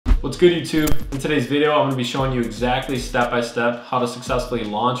What's good, YouTube? In today's video, I'm going to be showing you exactly step-by-step how to successfully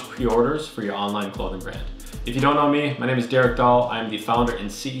launch pre-orders for your online clothing brand. If you don't know me, my name is Dahl. I'm the founder and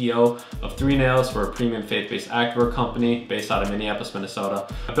CEO of 3 Nails. We're a premium faith-based activewear company based out of Minneapolis,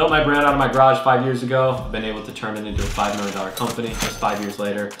 Minnesota. I built my brand out of my garage 5 years ago. I've been able to turn it into a $5 million company just 5 years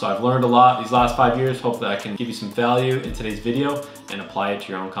later. So I've learned a lot these last 5 years. Hopefully I can give you some value in today's video and apply it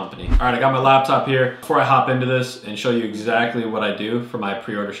to your own company. All right, I got my laptop here. Before I hop into this and show you exactly what I do for my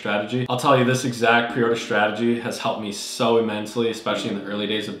pre-order strategy, I'll tell you this exact pre-order strategy has helped me so immensely, especially in the early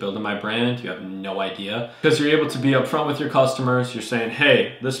days of building my brand. You have no idea. Because you're able to be upfront with your customers. You're saying,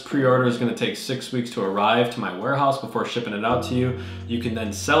 hey, this pre-order is gonna take 6 weeks to arrive to my warehouse before shipping it out to you. You can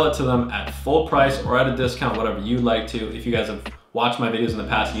then sell it to them at full price or at a discount, whatever you like to. If you guys have watched my videos in the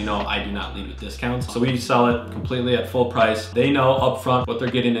past, you know I do not lead with discounts. So we sell it completely at full price. They know upfront what they're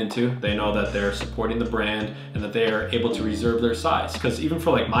getting into. They know that they're supporting the brand and that they are able to reserve their size. Because even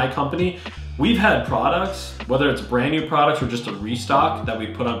for like my company, we've had products, whether it's brand new products or just a restock that we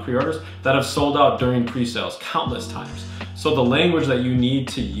put on pre-orders, that have sold out during pre-sales countless times. So the language that you need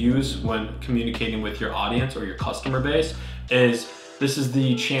to use when communicating with your audience or your customer base is, this is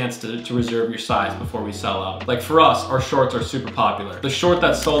the chance to reserve your size before we sell out. Like for us, our shorts are super popular. The short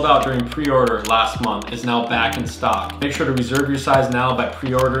that sold out during pre-order last month is now back in stock. Make sure to reserve your size now by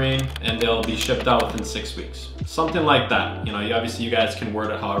pre-ordering and they'll be shipped out within 6 weeks. Something like that. You know, obviously you guys can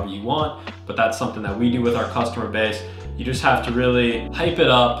word it however you want, but that's something that we do with our customer base. You just have to really hype it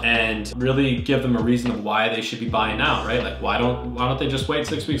up and really give them a reason of why they should be buying now, right? Like why don't they just wait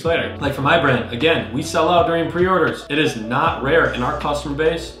 6 weeks later? Like for my brand, again, we sell out during pre-orders. It is not rare in our customer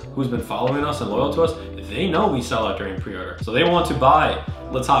base who's been following us and loyal to us. They know we sell out during pre-order. So they want to buy.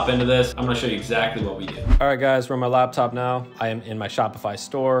 Let's hop into this. I'm gonna show you exactly what we do. All right guys, we're on my laptop now. I am in my Shopify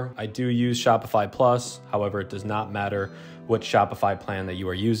store. I do use Shopify Plus. However, it does not matter what Shopify plan that you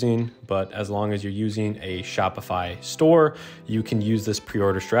are using, but as long as you're using a Shopify store, you can use this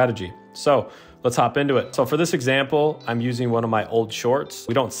pre-order strategy. So let's hop into it. So for this example, I'm using one of my old shorts.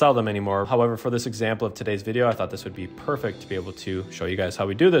 We don't sell them anymore. However, for this example of today's video, I thought this would be perfect to be able to show you guys how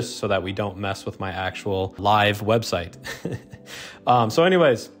we do this so that we don't mess with my actual live website. So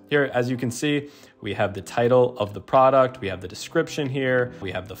anyways, here, as you can see, we have the title of the product. We have the description here.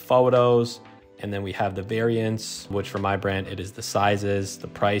 We have the photos. And then we have the variants, which for my brand, it is the sizes, the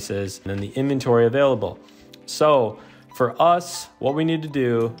prices, and then the inventory available. So for us, what we need to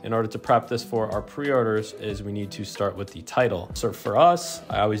do in order to prep this for our pre-orders is we need to start with the title. So for us,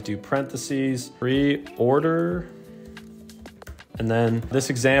 I always do parentheses, pre-order. And then this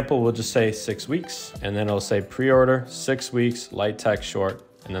example will just say 6 weeks. And then it'll say pre-order, 6 weeks, light text short,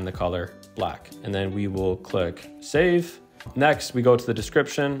 and then the color black. And then we will click save. Next, we go to the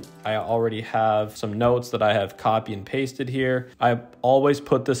description. I already have some notes that I have copy and pasted here. I always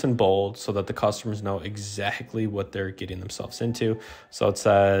put this in bold so that the customers know exactly what they're getting themselves into. So it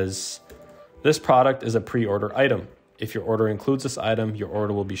says, this product is a pre-order item. If your order includes this item, your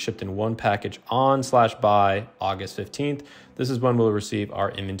order will be shipped in one package on/by August 15th. This is when we'll receive our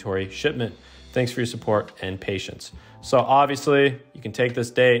inventory shipment. Thanks for your support and patience. So obviously you can take this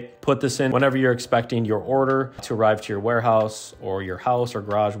date, put this in whenever you're expecting your order to arrive to your warehouse or your house or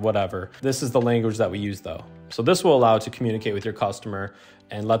garage, whatever. This is the language that we use though. So this will allow you to communicate with your customer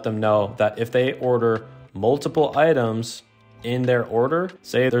and let them know that if they order multiple items in their order,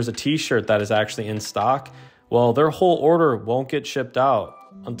 say there's a t-shirt that is actually in stock, well, their whole order won't get shipped out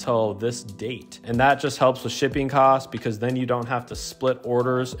until this date. And that just helps with shipping costs because then you don't have to split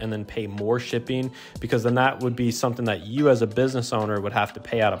orders and then pay more shipping, because then that would be something that you as a business owner would have to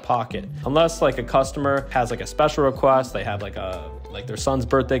pay out of pocket. Unless like a customer has like a special request, they have like their son's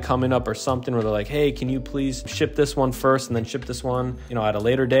birthday coming up or something where they're like, hey, can you please ship this one first and then ship this one, you know, at a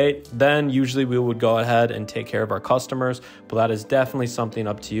later date? Then usually we would go ahead and take care of our customers, but that is definitely something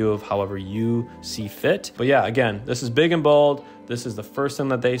up to you of however you see fit. But yeah, again, this is big and bold. This is the first thing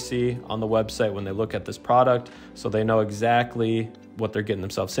that they see on the website when they look at this product. So they know exactly what they're getting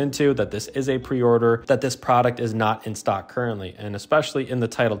themselves into, that this is a pre-order, that this product is not in stock currently, and especially in the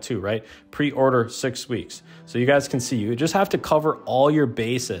title too, right? Pre-order 6 weeks. So you guys can see, you just have to cover all your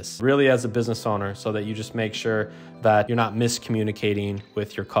bases really as a business owner so that you just make sure that you're not miscommunicating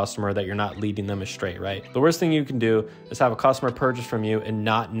with your customer, that you're not leading them astray, right? The worst thing you can do is have a customer purchase from you and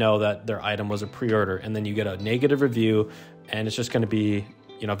not know that their item was a pre-order, and then you get a negative review and it's just gonna be,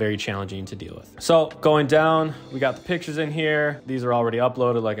 you know, very challenging to deal with. So going down, we got the pictures in here. These are already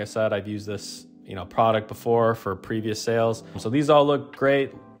uploaded. Like I said, I've used this, you know, product before for previous sales. So these all look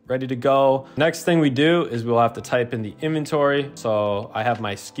great. ready to go. Next thing we do is we'll have to type in the inventory. So I have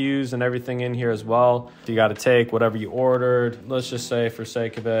my SKUs and everything in here as well. You got to take whatever you ordered. Let's just say for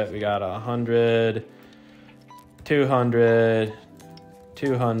sake of it, we got 100, 200,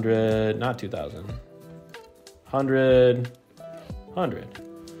 200, not 2,000, 100, 100.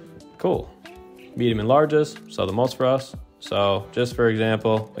 Cool. Medium and largest, so the most for us. So just for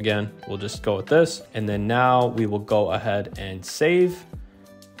example, again, we'll just go with this. And then now we will go ahead and save.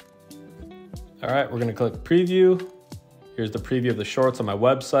 All right, we're gonna click preview. Here's the preview of the shorts on my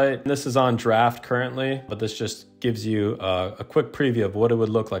website. This is on draft currently, but this just gives you a quick preview of what it would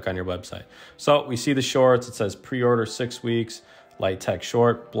look like on your website. So we see the shorts, it says pre-order 6 weeks, light tech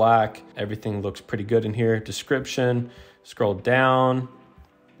short, black. Everything looks pretty good in here. Description, scroll down.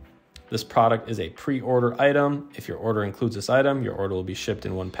 This product is a pre-order item. If your order includes this item, your order will be shipped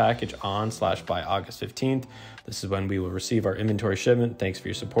in one package on/by August 15th. This is when we will receive our inventory shipment. Thanks for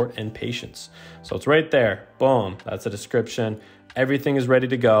your support and patience. So it's right there, boom, that's the description. Everything is ready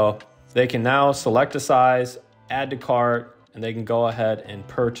to go. They can now select a size, add to cart, and they can go ahead and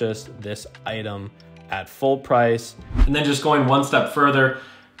purchase this item at full price. And then just going one step further,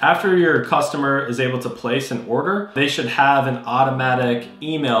 after your customer is able to place an order, they should have an automatic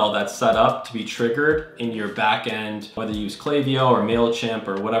email that's set up to be triggered in your back end, whether you use Klaviyo or MailChimp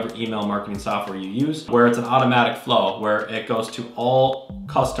or whatever email marketing software you use, where it's an automatic flow, where it goes to all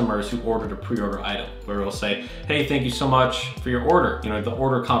customers who ordered a pre-order item, where it'll say, hey, thank you so much for your order, the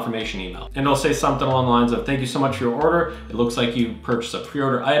order confirmation email. And it'll say something along the lines of, thank you so much for your order. It looks like you purchased a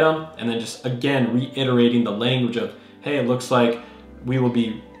pre-order item, and then just again, reiterating the language of, hey, it looks like we will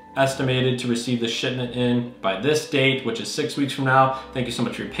be estimated to receive the shipment in by this date, which is 6 weeks from now. Thank you so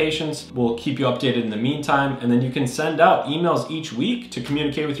much for your patience. We'll keep you updated in the meantime. And then you can send out emails each week to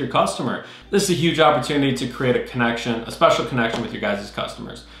communicate with your customer. This is a huge opportunity to create a connection, a special connection with your guys'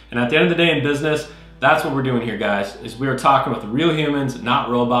 customers. And at the end of the day in business, that's what we're doing here, guys, is we are talking with real humans, not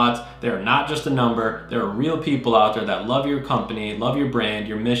robots. They are not just a number. There are real people out there that love your company, love your brand,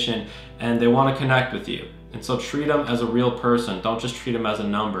 your mission, and they want to connect with you. And so treat them as a real person. Don't just treat them as a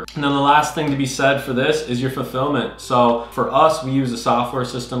number. And then the last thing to be said for this is your fulfillment. So for us, we use a software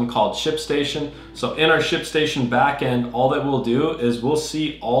system called ShipStation. So in our ShipStation backend, all that we'll do is we'll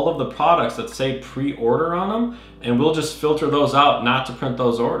see all of the products that say pre-order on them, and we'll just filter those out, not to print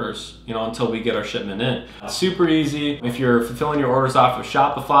those orders, until we get our shipment in. It's super easy. If you're fulfilling your orders off of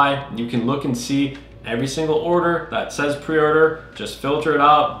Shopify, you can look and see every single order that says pre-order, just filter it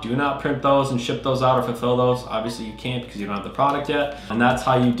out. Do not print those and ship those out or fulfill those. Obviously you can't because you don't have the product yet. And that's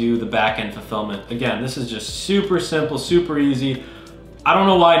how you do the back-end fulfillment. Again, this is just super simple, super easy. I don't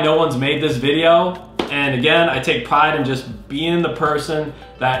know why no one's made this video. And again, I take pride in just being the person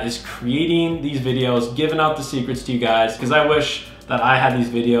that is creating these videos, giving out the secrets to you guys, because I wish that I had these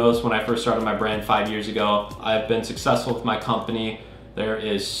videos when I first started my brand 5 years ago. I've been successful with my company. There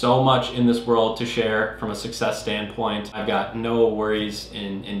is so much in this world to share from a success standpoint. I've got no worries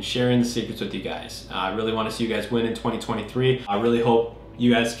in sharing the secrets with you guys. I really want to see you guys win in 2023. I really hope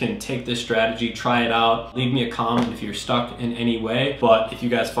you guys can take this strategy, try it out. Leave me a comment if you're stuck in any way. But if you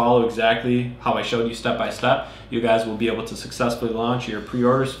guys follow exactly how I showed you step by step, you guys will be able to successfully launch your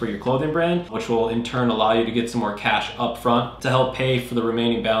pre-orders for your clothing brand, which will in turn allow you to get some more cash up front to help pay for the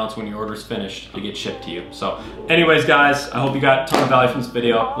remaining balance when your order's finished to get shipped to you. So anyways, guys, I hope you got a ton of value from this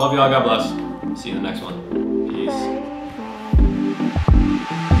video. Love you all, God bless. See you in the next one. Peace.